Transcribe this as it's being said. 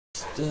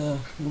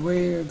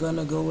we're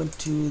gonna go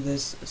into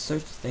this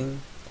search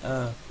thing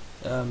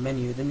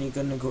menu. Then you're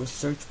gonna go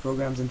search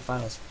programs and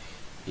files.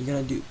 You're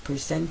gonna do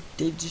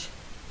percentage.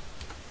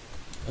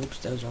 Oops,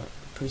 that was wrong.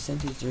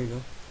 Percentage. There you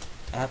go.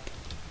 App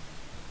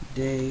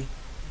data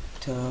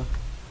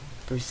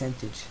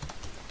percentage.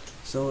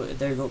 So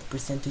there you go.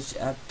 Percentage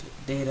app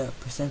data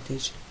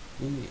percentage.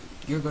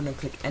 You're gonna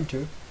click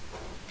enter.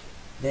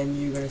 Then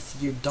you're gonna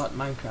see your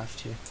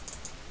 .minecraft here.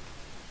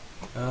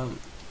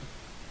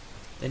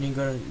 Then you're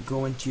gonna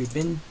go into your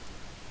bin.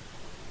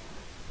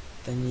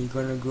 Then you're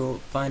gonna go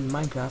find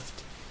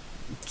Minecraft.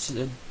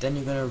 So then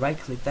you're gonna right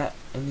click that,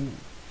 and then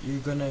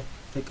you're gonna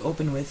click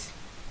open with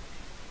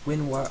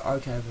WinRAR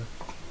archiver.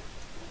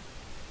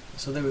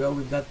 So there we go.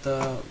 We've got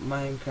the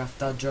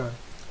Minecraft.jar.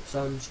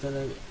 So I'm just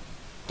gonna,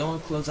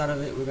 don't close out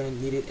of it. We're gonna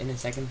need it in a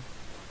second.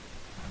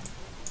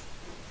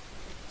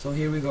 So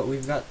here we go.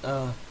 We've got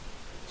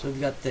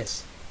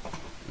this.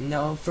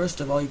 Now,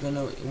 first of all, you're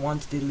gonna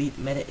want to delete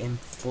MetaInf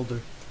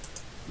folder.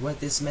 What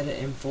this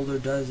MetaInf folder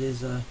does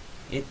is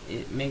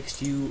it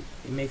makes your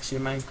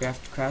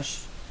Minecraft crash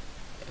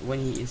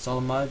when you install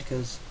a mod,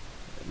 because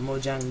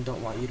Mojang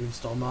don't want you to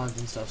install mods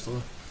and stuff,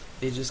 so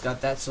they just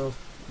got that. So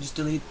just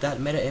delete that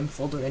MetaInf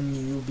folder and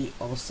you'll be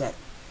all set.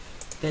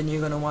 Then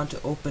you're gonna want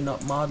to open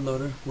up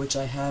ModLoader, which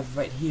I have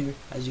right here,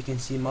 as you can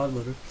see,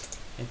 ModLoader,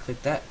 and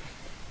click that.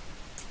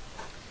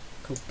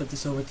 Put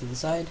this over to the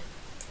side.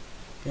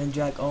 Then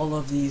drag all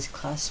of these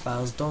class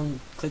files. Don't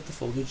click the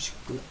folder, just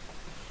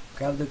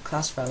grab the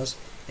class files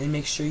and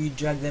make sure you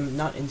drag them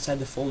not inside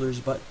the folders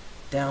but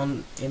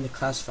down in the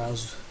class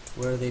files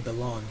where they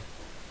belong.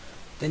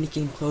 Then you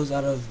can close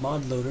out of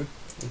ModLoader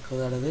and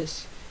close out of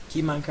this.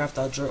 Keep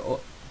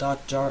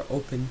Minecraft.jar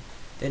open.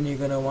 Then you're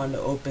gonna want to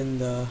open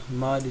the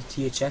mod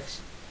THX,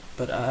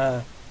 but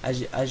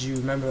as you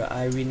remember,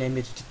 I renamed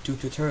it to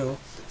tutorial.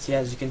 See,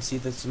 as you can see,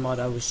 that's the mod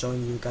I was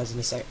showing you guys in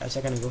a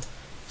second ago.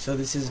 So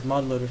this is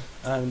ModLoader.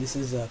 This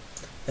is the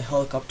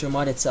helicopter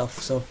mod itself.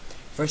 So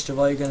first of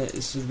all, you're gonna,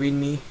 this is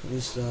README.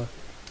 This is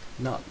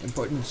not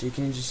important, so you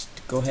can just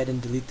go ahead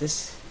and delete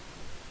this.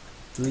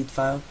 Delete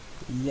file.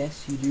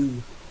 Yes, you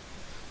do.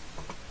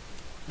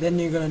 Then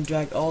you're gonna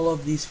drag all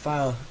of these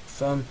files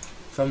from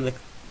the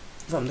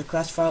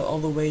class file all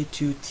the way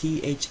to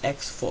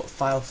THX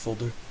file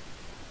folder.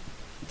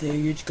 There,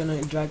 you're just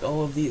gonna drag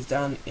all of these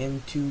down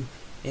into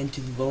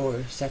the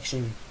lower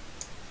section.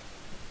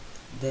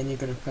 Then you're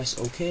gonna press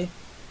OK,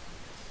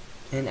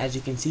 and as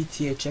you can see,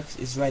 THX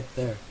is right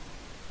there.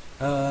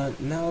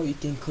 Now you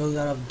can close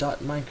out of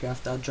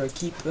 .minecraft.jar.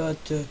 Keep the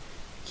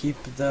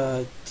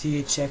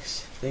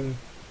THX thing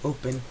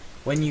open.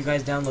 When you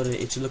guys download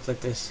it, it should look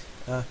like this.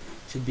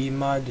 Should be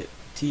mod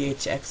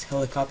THX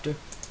helicopter.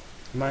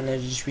 Mine, I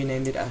just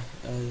renamed it.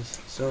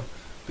 So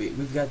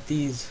we've got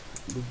these.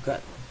 We've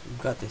got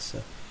this.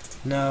 So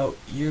now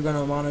you're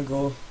gonna want to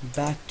go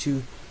back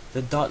to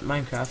the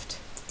 .minecraft.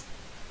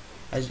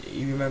 As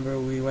you remember,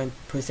 we went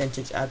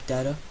percentage app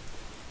data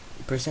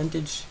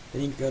percentage.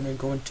 Then you're gonna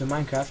go into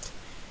Minecraft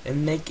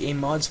and make a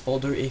mods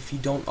folder if you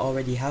don't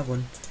already have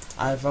one.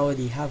 I've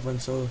already have one,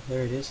 so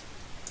there it is.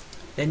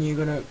 Then you're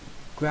gonna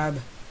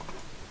grab,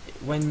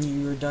 when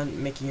you're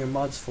done making your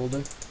mods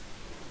folder,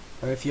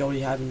 or if you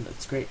already haven't,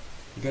 that's great.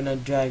 You're gonna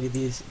drag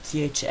these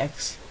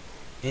THX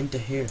into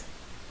here.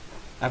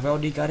 I've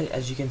already got it,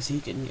 as you can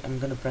see. I'm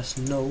gonna press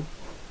no.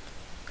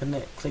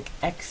 Gonna click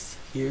X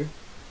here.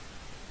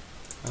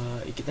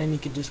 Then you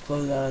can just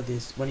close out of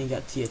this. When you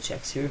got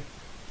THX here, you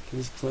can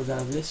just close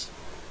out of this.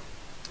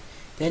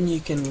 Then you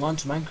can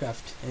launch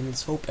Minecraft, and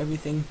let's hope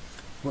everything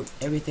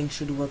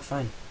should work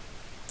fine.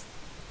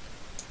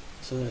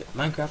 So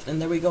Minecraft,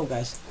 and there we go,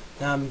 guys.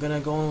 Now I'm gonna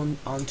go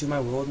onto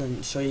my world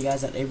and show you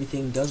guys that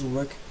everything does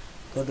work.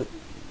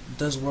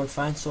 Does work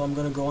fine. So I'm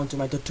gonna go onto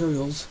my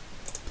tutorials,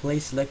 play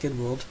selected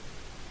world.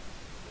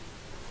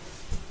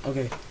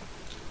 Okay,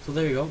 so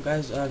there you go,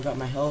 guys. I've got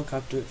my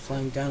helicopter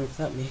flying down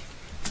without me.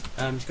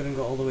 I'm just gonna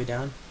go all the way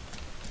down,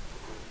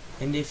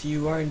 and if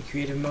you are in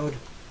creative mode,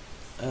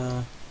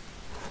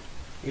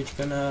 you're just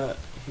gonna,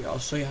 here, I'll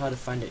show you how to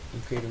find it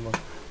in creative mode.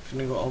 I'm just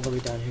gonna go all the way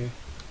down here.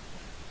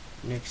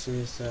 Next to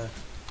this, I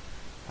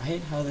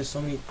hate how there's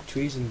so many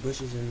trees and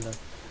bushes in the,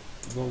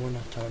 well, we're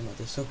not talking about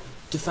this. So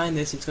to find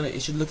this,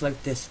 it should look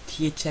like this: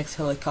 THX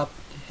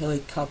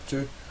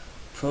helicopter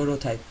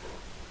prototype.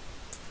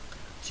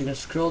 So you're gonna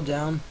scroll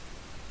down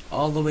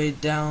all the way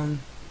down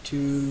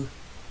to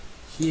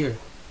here,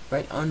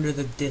 right under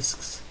the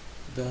discs,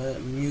 the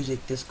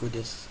music disco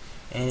discs,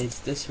 and it's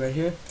this right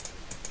here.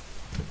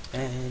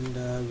 And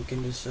we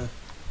can just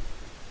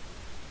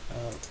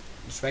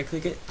right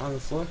click it on the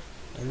floor,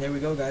 and there we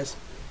go, guys.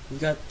 We've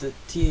got the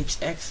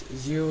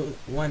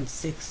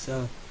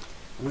THX016,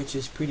 which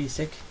is pretty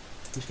sick.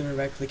 I'm just gonna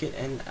right click it,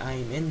 and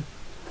I'm in.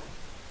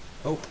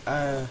 Oh,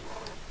 I'm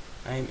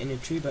in a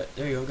tree, but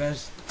there you go,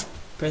 guys.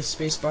 Press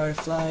spacebar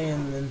to fly,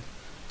 and then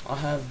I'll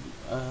have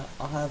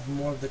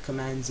more of the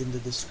commands in the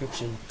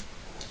description.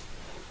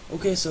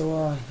 Okay,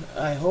 so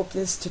I hope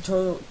this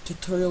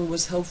tutorial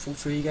was helpful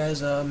for you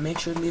guys. Make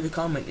sure to leave a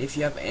comment if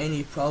you have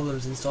any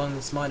problems installing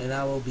this mod, and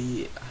I will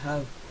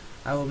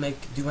I will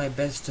do my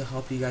best to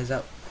help you guys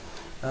out.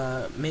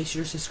 Make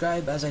sure to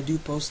subscribe, as I do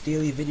post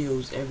daily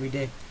videos every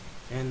day.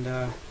 And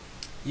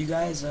you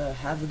guys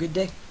have a good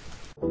day.